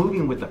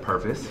 moving with a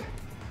purpose,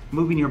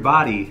 moving your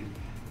body.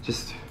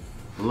 Just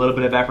a little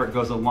bit of effort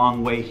goes a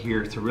long way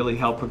here to really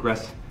help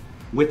progress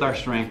with our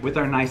strength, with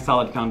our nice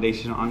solid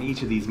foundation on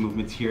each of these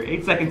movements here.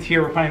 8 seconds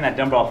here, we're finding that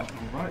dumbbell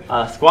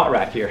squat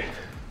rack here.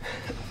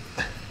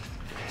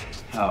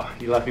 Oh,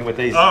 you left me with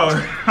these. Oh,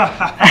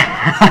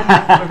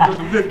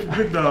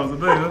 big dogs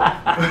today,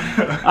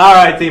 huh? All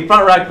right, team,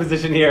 front rack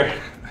position here.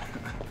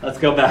 Let's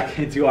go back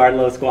into our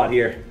low squat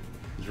here.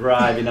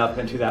 Driving up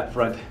into that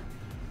front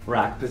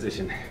rack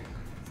position.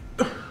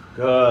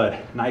 Good,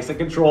 nice and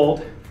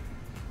controlled.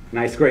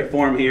 Nice, great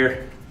form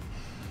here.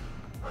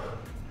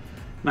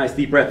 Nice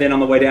deep breath in on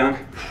the way down.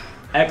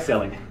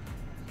 Exhaling,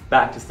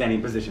 back to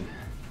standing position.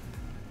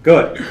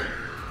 Good.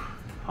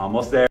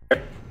 Almost there.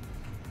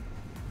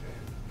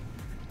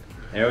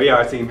 There we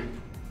are,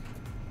 team.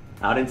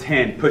 Out in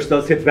 10, push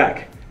those hips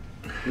back.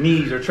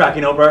 Knees are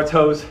tracking over our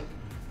toes.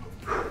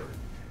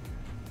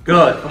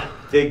 Good.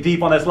 Dig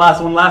deep on this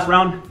last one, last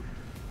round.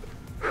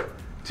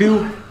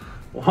 2,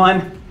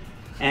 1,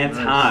 and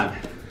time.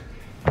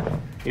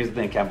 Here's the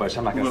thing, Cat Bush,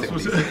 I'm not gonna stick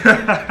with these.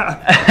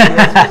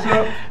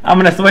 I'm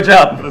gonna switch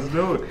up. Let's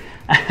do it.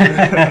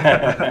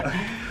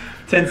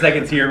 10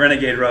 seconds here,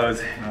 Renegade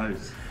Rows.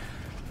 Nice.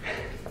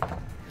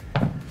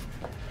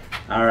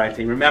 All right,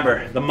 team,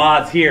 remember, the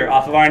mods here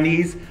off of our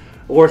knees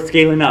or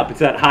scaling up.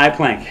 It's that high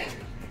plank.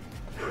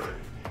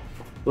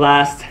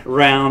 Last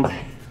round,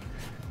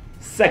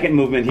 second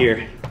movement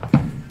here.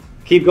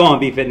 Keep going,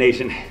 BFit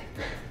Nation.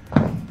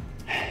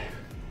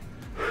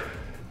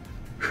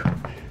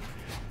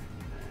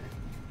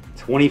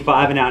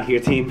 $25 and out here,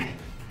 team.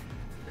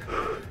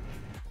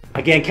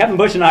 Again, Kevin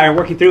Bush and I are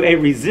working through a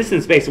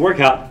resistance-based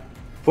workout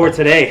for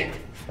today.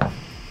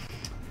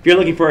 If you're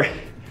looking for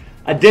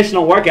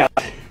additional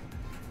workouts,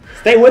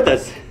 stay with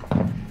us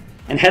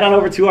and head on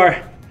over to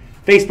our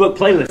Facebook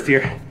playlist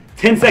here.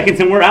 10 seconds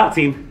and we're out,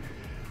 team.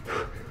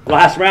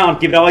 Last round,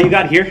 give it all you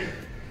got here.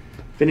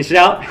 Finish it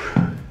out.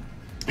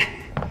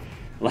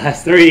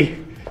 Last 3,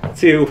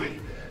 2,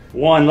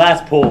 1,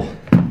 last pull.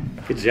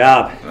 Good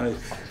job.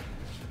 Nice.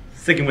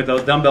 Sticking with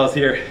those dumbbells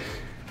here.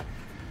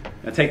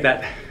 Now take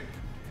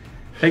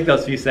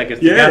those few seconds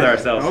to gather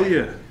ourselves. Oh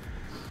yeah.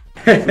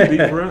 Some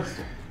deep breaths.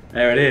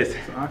 There it is.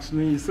 It's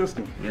oxygen in your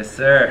system. Yes,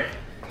 sir.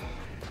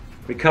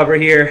 Recover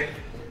here.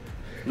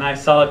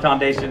 Nice solid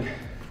foundation.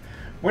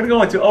 We're gonna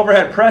go into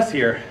overhead press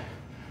here.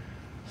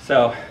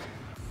 So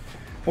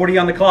 40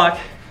 on the clock.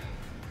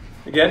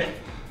 You good?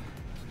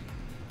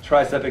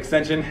 Tricep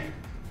extension.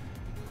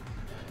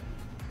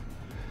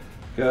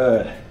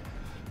 Good.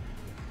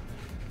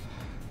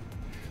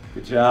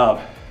 Good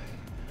job.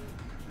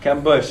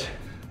 Kevin Bush.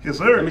 Yes,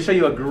 sir. Let me show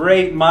you a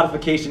great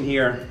modification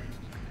here.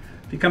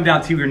 If you come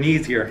down to your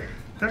knees here.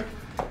 Okay.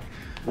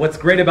 What's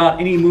great about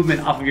any movement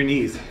off of your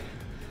knees? It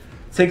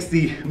takes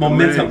the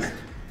momentum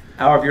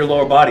out of your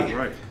lower body.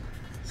 Right.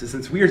 So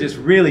since we are just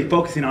really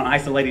focusing on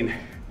isolating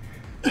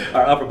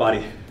our upper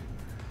body,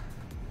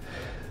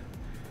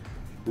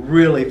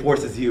 really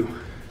forces you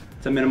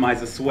to minimize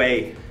the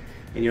sway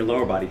in your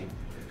lower body.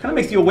 Kind of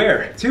makes you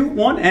aware. 2,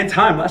 1, and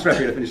time. Last rep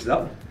here to finish this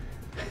up.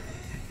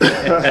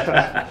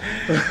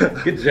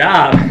 Good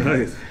job.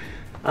 Nice.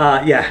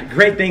 Yeah,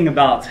 great thing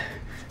about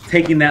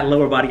taking that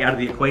lower body out of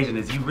the equation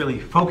is you really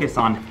focus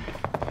on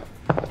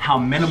how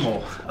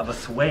minimal of a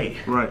sway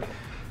Right.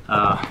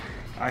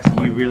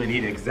 you really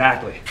need.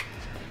 Exactly.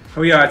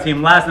 Here we are,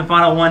 team. Last and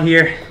final one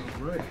here.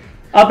 All right.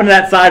 Up into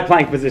that side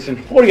plank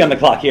position. 40 on the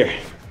clock here.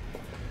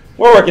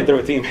 We're working through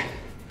it, team.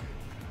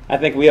 I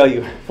think we owe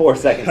you 4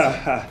 seconds.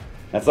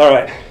 That's all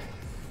right.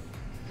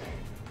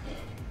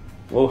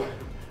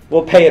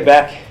 We'll pay it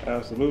back.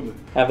 Absolutely.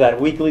 Have that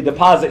weekly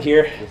deposit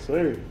here. Yes,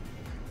 sir.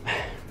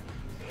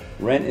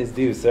 Rent is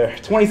due, sir.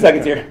 20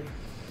 seconds here.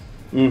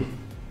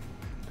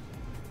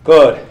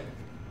 Good.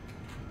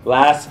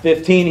 Last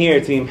 15 here,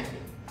 team.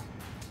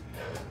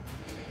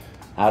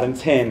 Out in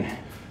 10.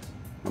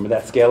 Remember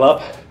that scale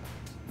up.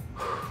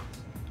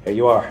 Here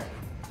you are.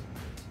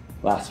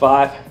 Last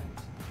 5,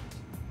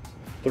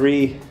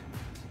 3,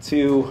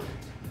 2,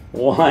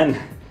 1,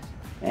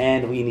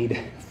 and we need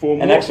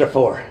an extra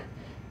 4.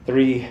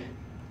 3,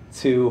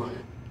 2,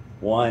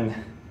 1.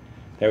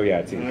 There we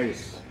are, team.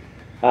 Nice.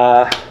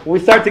 We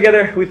start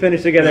together, we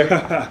finish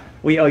together.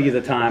 We owe you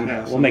the time.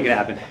 We'll make it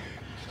happen.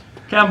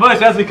 Cam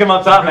Bush, as we come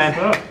up top,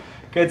 man.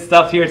 Good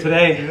stuff here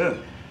today. Yeah.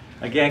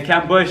 Again,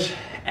 Cam Bush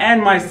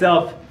and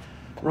myself,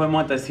 Roy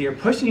Montes here,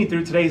 pushing you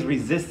through today's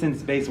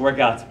resistance-based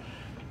workouts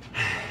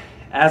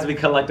as we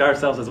collect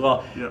ourselves as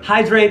well. Yep.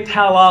 Hydrate,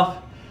 towel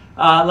off.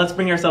 Let's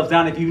bring ourselves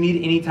down. If you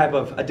need any type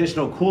of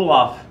additional cool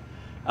off,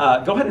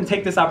 go ahead and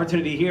take this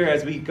opportunity here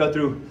as we go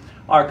through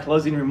our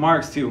closing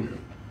remarks to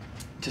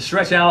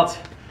stretch out,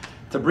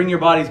 to bring your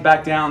bodies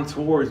back down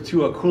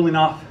to a cooling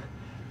off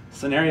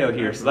scenario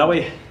here. So that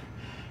way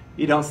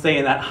you don't stay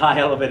in that high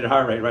elevated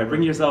heart rate, right?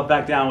 Bring yourself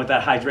back down with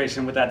that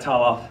hydration, with that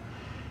towel off,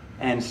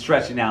 and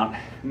stretching out,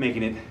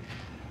 making it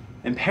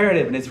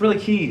imperative. And it's really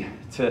key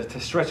to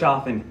stretch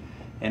off and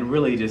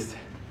really just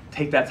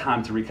take that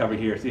time to recover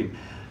here. See,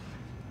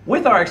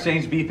 with our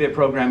Exchange BFit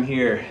program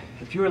here,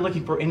 if you are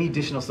looking for any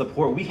additional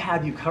support, we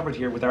have you covered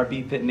here with our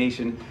BFit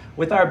Nation,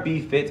 with our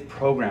BFit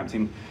program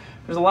team.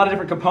 There's a lot of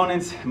different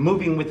components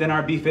moving within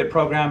our BFit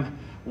program.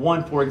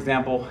 One, for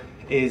example,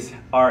 is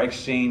our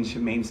Exchange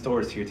main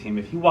stores here, team.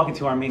 If you walk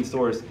into our main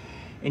stores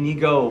and you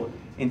go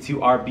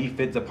into our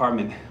BFit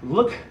department,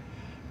 look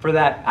for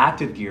that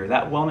active gear,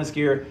 that wellness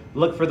gear.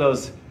 Look for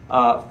those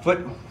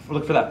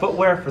look for that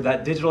footwear, for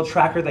that digital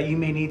tracker that you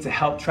may need to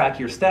help track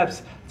your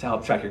steps, to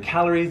help track your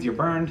calories, your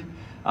burned,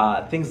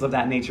 things of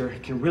that nature.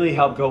 Can really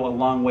help go a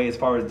long way as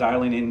far as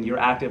dialing in your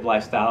active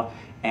lifestyle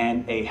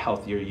and a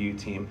healthier you,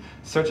 team.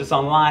 Search us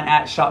online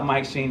at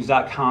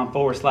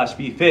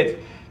shopmyexchange.com/BFit.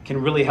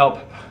 Can really help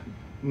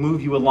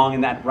move you along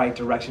in that right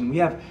direction. We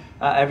have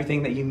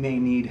everything that you may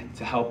need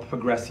to help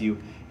progress you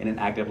in an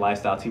active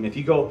lifestyle, team. If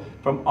you go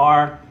from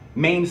our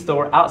main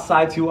store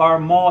outside to our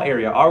mall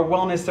area, our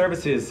wellness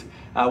services,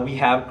 we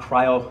have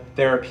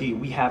cryotherapy,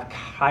 we have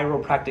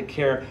chiropractic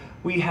care,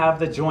 we have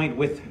the joint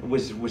with,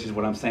 which is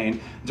what I'm saying,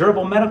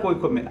 durable medical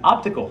equipment,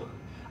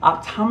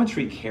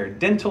 optometry care,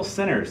 dental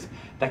centers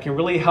that can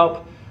really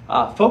help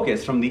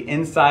focus from the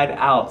inside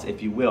out,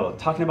 if you will.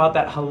 Talking about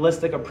that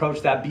holistic approach,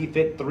 that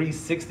BFit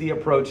 360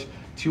 approach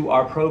to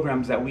our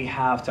programs that we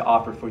have to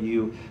offer for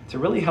you to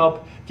really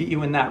help get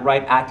you in that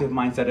right active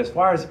mindset as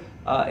far as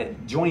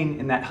joining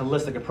in that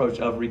holistic approach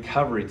of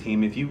recovery,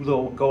 team. If you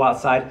go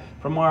outside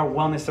from our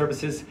wellness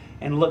services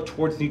and look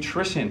towards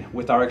nutrition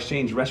with our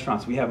Exchange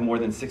restaurants, we have more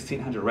than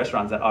 1,600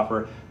 restaurants that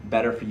offer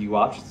better for you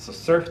options. So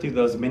surf through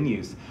those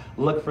menus,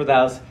 look for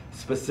those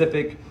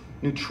specific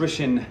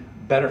nutrition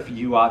better for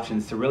you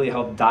options to really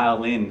help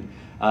dial in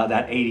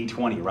that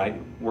 80-20, right?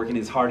 Working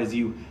as hard as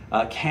you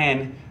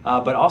can,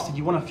 but also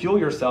you want to fuel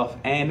yourself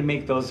and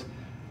make those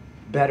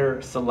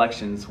better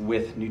selections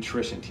with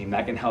nutrition, team.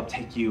 That can help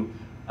take you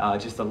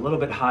just a little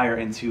bit higher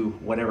into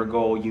whatever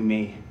goal you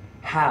may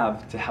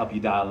have to help you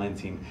dial in,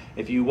 team.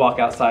 If you walk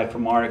outside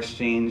from our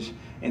Exchange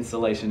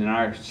installation in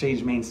our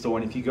Exchange main store,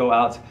 and if you go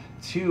out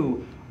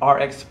to our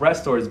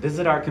express stores,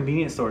 visit our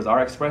convenience stores,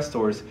 our express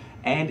stores,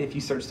 and if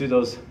you search through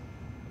those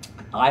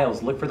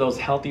aisles, look for those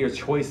healthier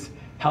choice,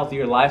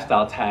 healthier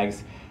lifestyle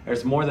tags.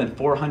 There's more than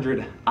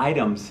 400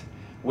 items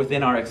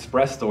within our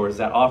express stores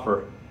that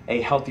offer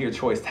a healthier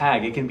choice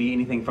tag. It can be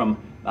anything from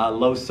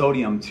low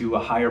sodium to a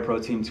higher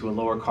protein to a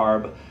lower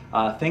carb,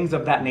 things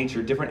of that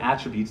nature, different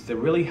attributes that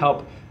really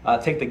help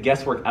take the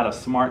guesswork out of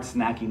smart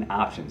snacking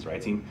options,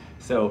 right, team?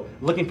 So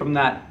looking for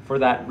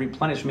that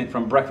replenishment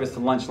from breakfast to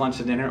lunch, lunch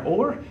to dinner,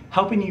 or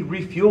helping you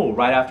refuel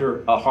right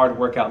after a hard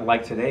workout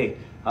like today.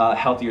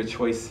 Healthier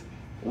choice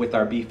with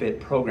our BFit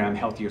program,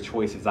 healthier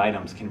choices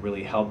items can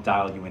really help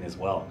dial you in as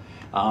well.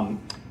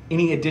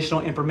 Any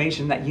additional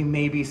information that you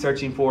may be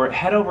searching for,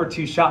 head over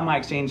to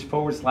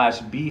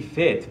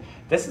shopmyexchange/BFit.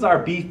 This is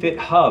our BFit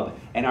hub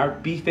and our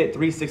BFit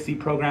 360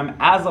 program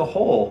as a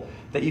whole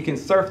that you can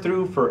surf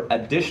through for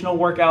additional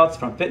workouts,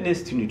 from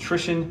fitness to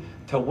nutrition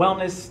to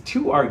wellness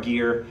to our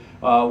gear.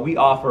 We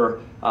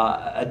offer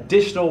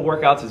additional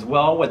workouts as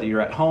well, whether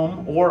you're at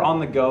home or on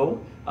the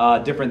go,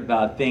 different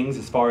things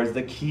as far as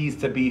the keys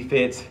to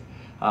BFit,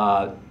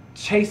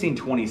 chasing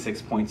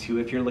 26.2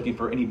 if you're looking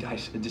for any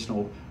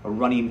additional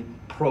running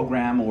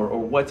program or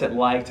what's it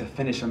like to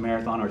finish a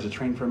marathon or to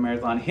train for a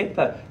marathon, hit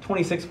the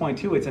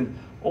 26.2. It's an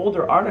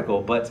older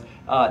article, but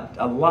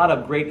a lot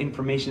of great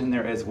information in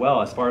there as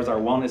well as far as our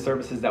wellness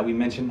services that we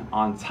mentioned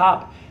on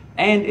top.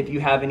 And if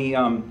you have any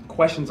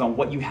questions on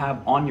what you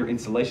have on your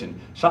installation,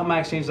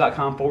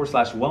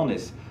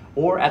 shopmyexchange.com/wellness,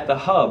 or at the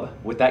hub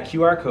with that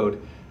QR code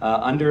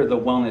under the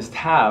wellness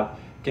tab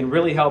can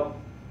really help.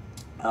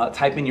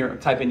 Type in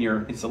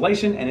your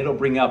installation and it'll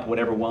bring up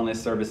whatever wellness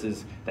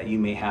services that you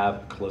may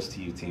have close to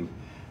you, team.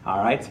 All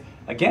right.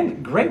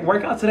 Again, great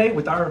workout today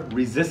with our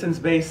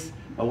resistance-based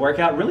a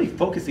workout really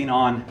focusing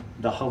on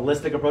the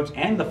holistic approach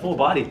and the full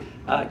body.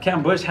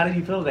 Cam Bush, how did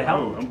you feel today?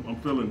 Oh, I'm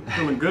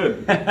feeling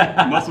good.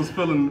 Muscles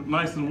feeling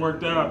nice and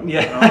worked out.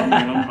 Yeah.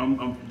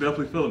 I'm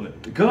definitely feeling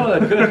it.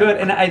 Good.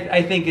 And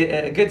I think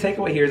a good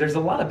takeaway here is there's a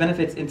lot of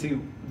benefits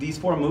into these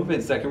 4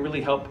 movements that can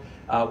really help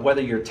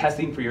whether you're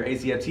testing for your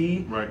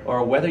ACFT Right.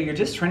 or whether you're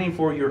just training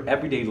for your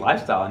everyday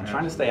lifestyle and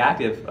trying to stay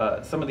active.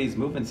 Some of these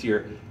movements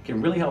here can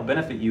really help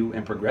benefit you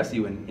and progress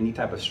you in any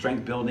type of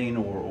strength building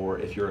or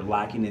if you're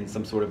lacking in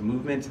some sort of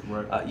movement.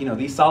 Right.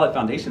 These solid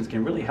foundations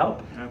can really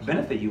help Absolutely.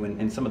 benefit you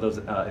in some of those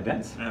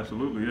events.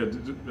 Absolutely,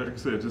 yeah. Like I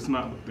said, just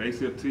not the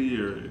ACFT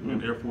or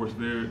in Air Force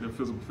their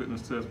physical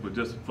fitness test, but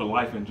just for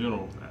life in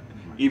general.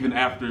 Even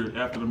after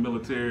the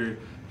military,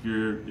 if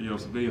you're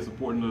civilian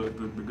supporting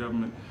the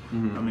government, I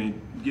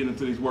mean, getting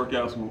into these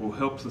workouts will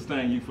help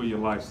sustain you for your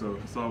life. So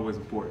it's always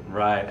important.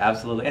 Right,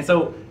 absolutely. And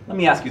so let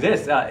me ask you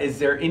this: is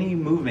there any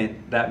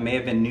movement that may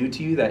have been new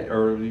to you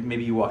or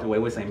maybe you walked away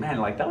with saying, "Man,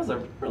 like that was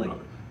a really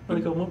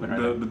cool movement"?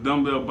 Right? The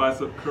dumbbell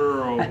bicep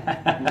curl with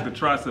the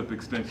tricep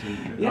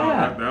extension.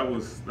 Yeah, that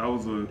was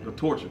a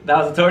torture. That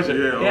was a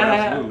torture. Yeah,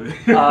 absolutely.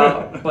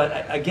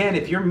 But again,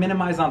 if you're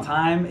minimized on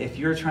time, if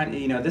you're trying,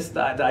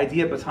 the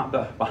idea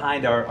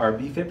behind our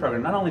Be Fit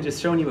program, not only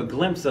just showing you a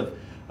glimpse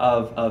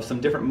of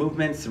some different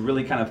movements to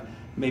really kind of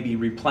maybe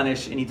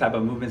replenish any type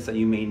of movements that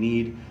you may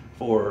need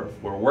for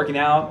working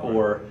out,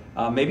 or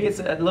maybe it's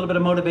a little bit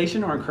of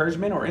motivation or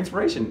encouragement or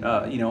inspiration,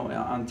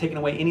 on taking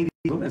away any of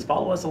these movements.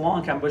 Follow us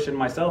along, Cam Bush and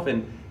myself,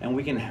 and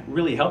we can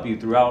really help you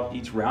throughout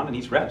each round and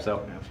each rep.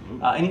 So,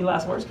 any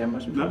last words, Cam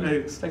Bush?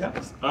 Take up?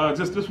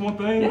 Just one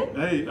thing.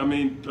 Yeah. Hey, I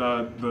mean,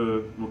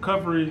 the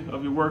recovery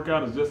of your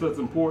workout is just as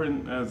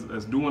important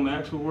as doing the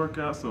actual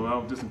workout. So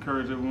I'll just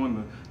encourage everyone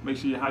to make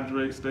sure you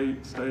hydrate,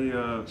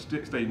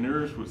 stay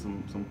nourished with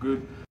some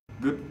good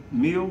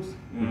meals,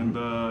 and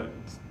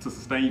to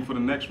sustain you for the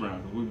next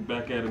round. We'll be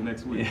back at it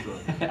next week.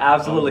 So.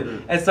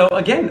 Absolutely. And so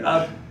again,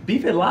 Be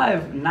Fit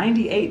Live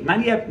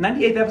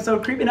 98th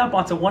episode, creeping up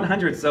onto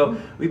 100. So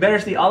we better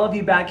see all of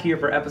you back here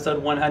for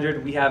episode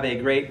 100. We have a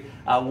great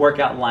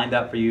workout lined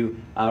up for you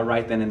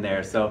right then and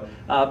there. So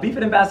Be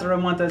Fit Ambassador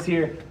Montes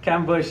here,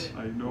 Cam Bush.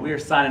 How you doing? We are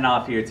signing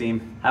off here,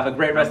 team. Have a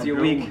great rest of your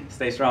week.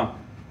 Stay strong.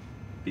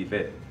 Be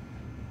fit.